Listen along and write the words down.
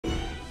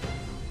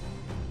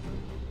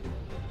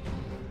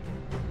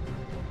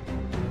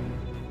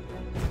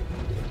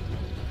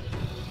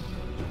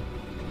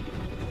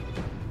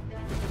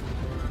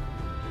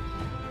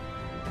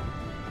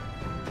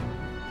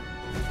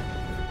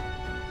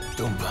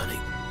panic.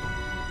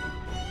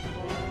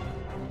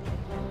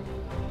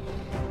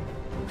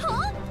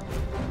 Huh?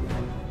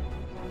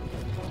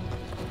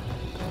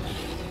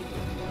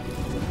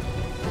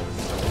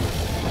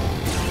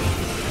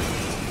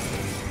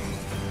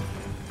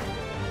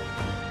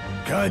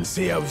 Can't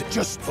say I was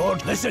just for.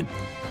 Listen,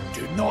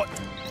 do not.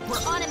 We're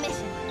on a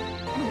mission.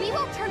 And we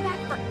won't turn back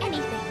for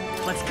anything.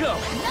 Let's go!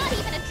 Not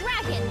even a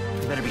dragon!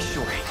 You better be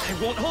sure. I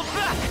won't hold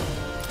back!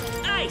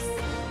 Ice!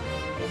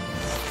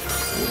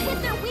 You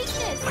hit their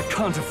weakness! I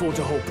can't afford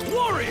to hold.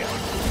 Warrior!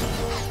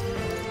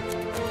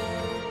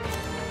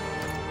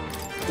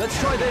 Let's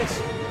try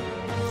this!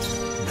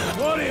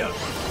 Warrior!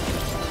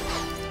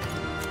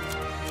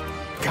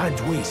 Can't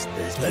waste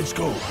this. Let's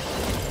go.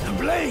 The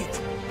blade!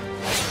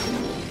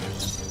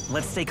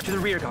 Let's take to the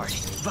rear guard.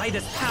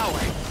 Vida's power!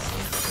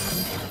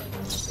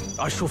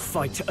 I shall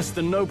fight as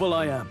the noble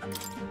I am.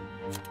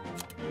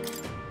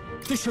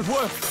 This should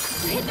work!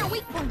 You hit their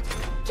weak point!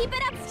 Keep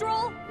it up,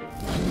 Stroll!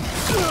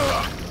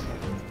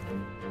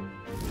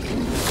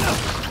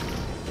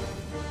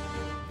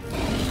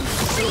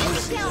 Freeze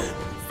is down!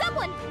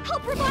 Someone,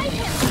 help revive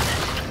him!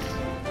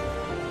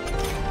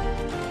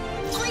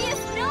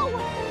 Grius, no!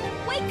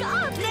 Wake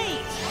up!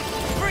 Nate!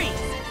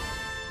 Freeze!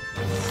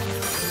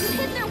 You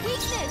hit their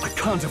weakness! I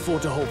can't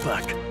afford to hold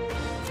back.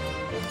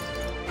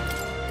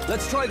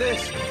 Let's try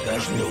this!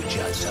 There's no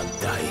chance I'm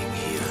dying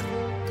here.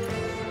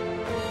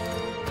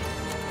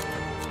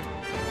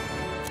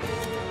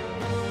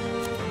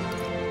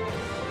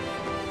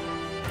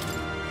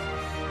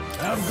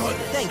 I've got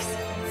this. Thanks!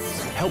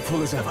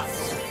 Helpful as ever.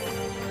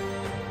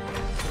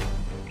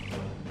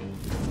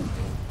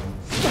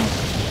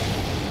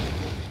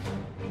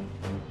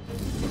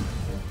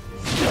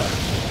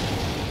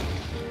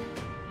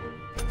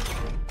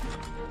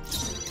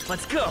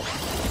 Let's go!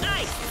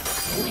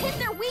 Nice! You hit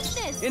their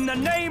weakness! In the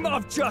name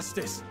of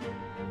justice!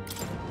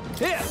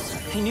 Here!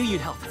 I knew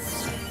you'd help.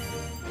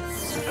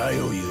 I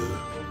owe you.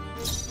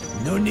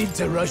 No need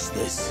to rush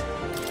this.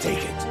 Take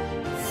it.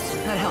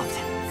 That helped.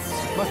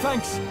 My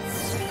thanks!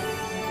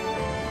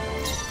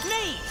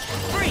 Nate!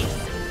 Freeze!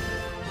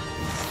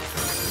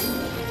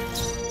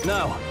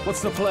 Now,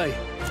 what's the play?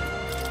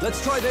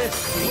 Let's try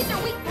this! You hit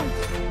their weak point!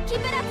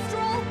 Keep it up,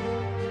 Stroll!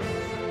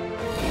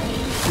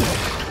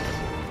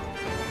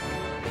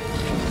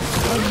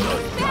 I'm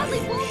not Badly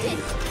dying wounded!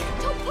 here.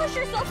 Don't push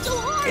yourself so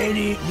hard!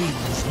 Any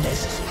means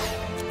necessary.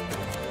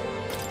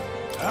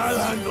 I'll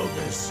handle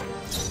this.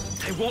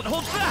 I won't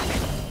hold back!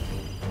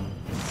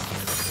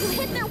 You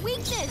hit their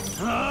weakness!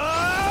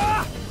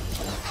 Ah!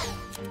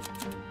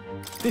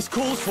 This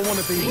calls for one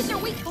of You hit these. their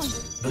weak point!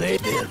 Blade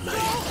Keep it there, up,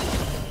 mate.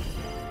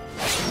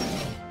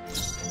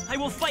 Stroll! I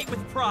will fight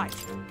with pride.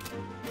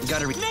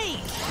 Gotta re- Nate!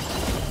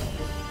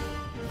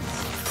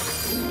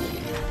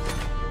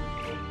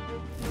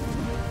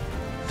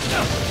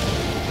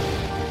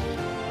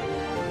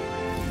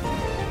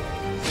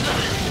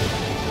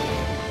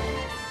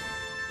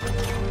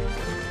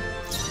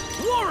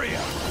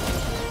 Warrior!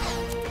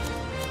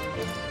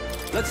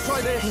 Let's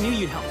try this. I knew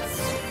you'd help.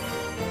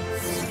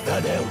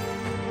 That helped.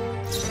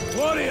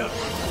 Warrior!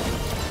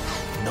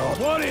 No.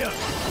 Warrior!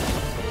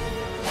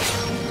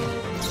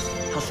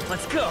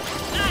 Let's go.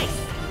 Nice!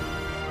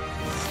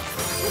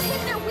 You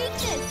hit their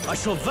weakness! I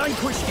shall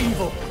vanquish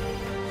evil.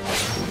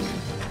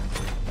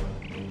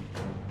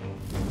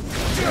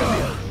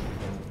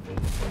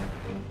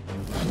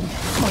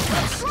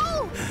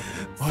 Stroll!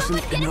 Wasn't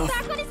Someone get him enough.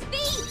 back on his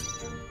feet!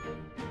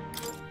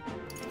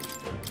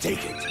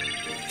 Take it.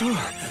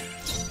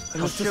 I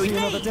must see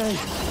another day.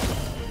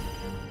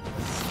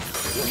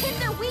 You hit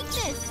their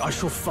weakness! I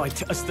shall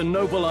fight as the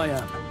noble I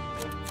am.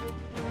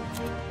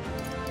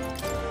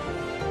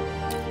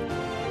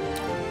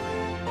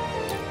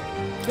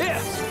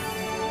 Here!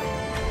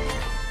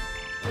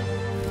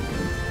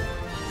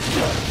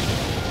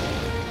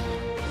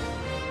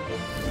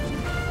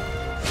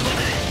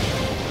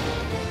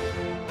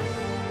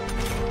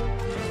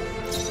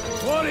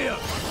 Warrior!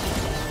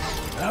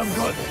 I've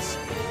got this.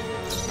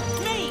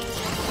 Nate!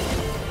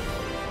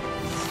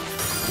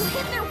 You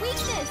hit their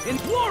weakness! In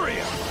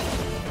warrior!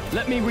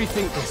 Let me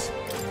rethink this.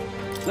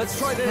 Let's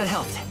try this. That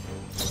helped.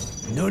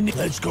 No need.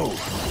 Let's go.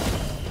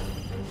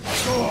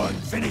 Go on,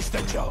 finish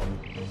the job.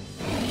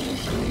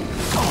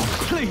 Oh,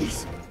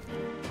 please!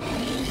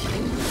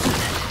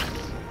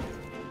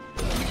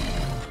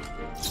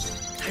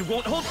 I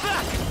won't hold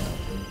back!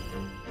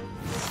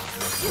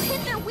 You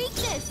hit their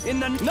weakness! In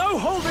the no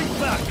holding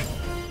back!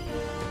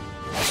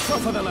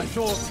 Tougher than I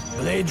thought.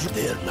 Blades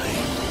there,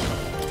 mate.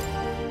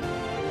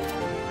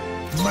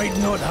 Might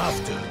not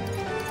have to.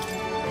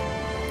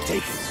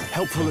 Take it.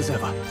 Helpful as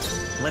ever.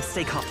 Let's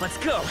stay calm. Let's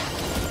go!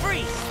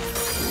 Freeze!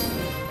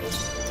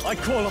 I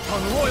call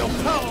upon royal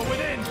power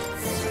within!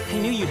 I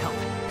knew you'd help.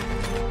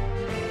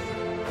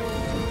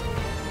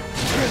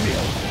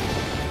 Trivial.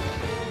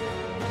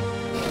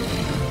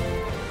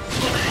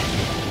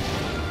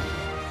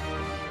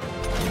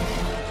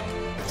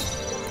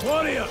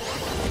 Warrior!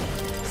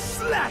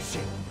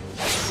 Slashing!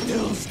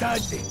 Still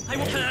standing. I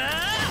will...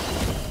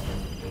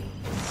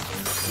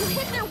 You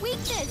hit their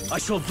weakness! I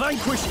shall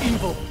vanquish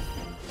evil!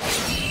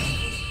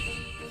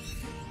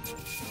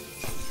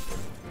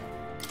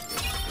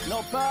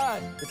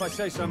 bad. If I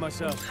say so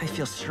myself. I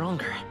feel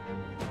stronger.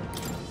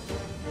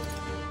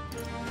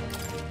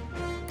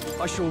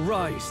 I shall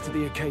rise to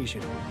the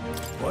occasion.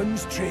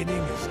 One's training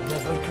is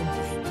never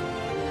complete.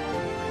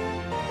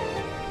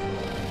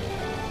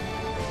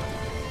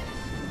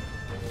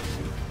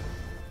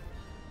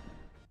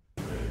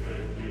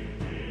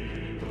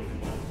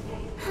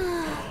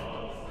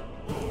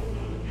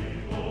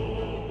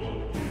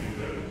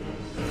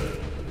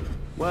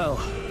 Well.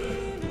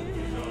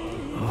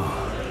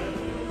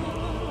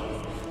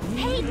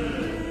 Hey!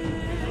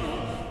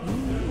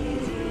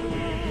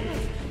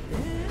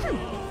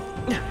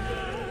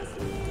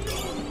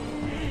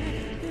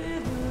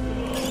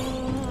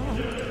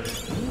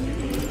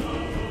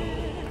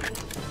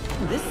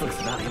 This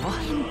looks valuable.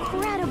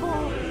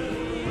 Incredible!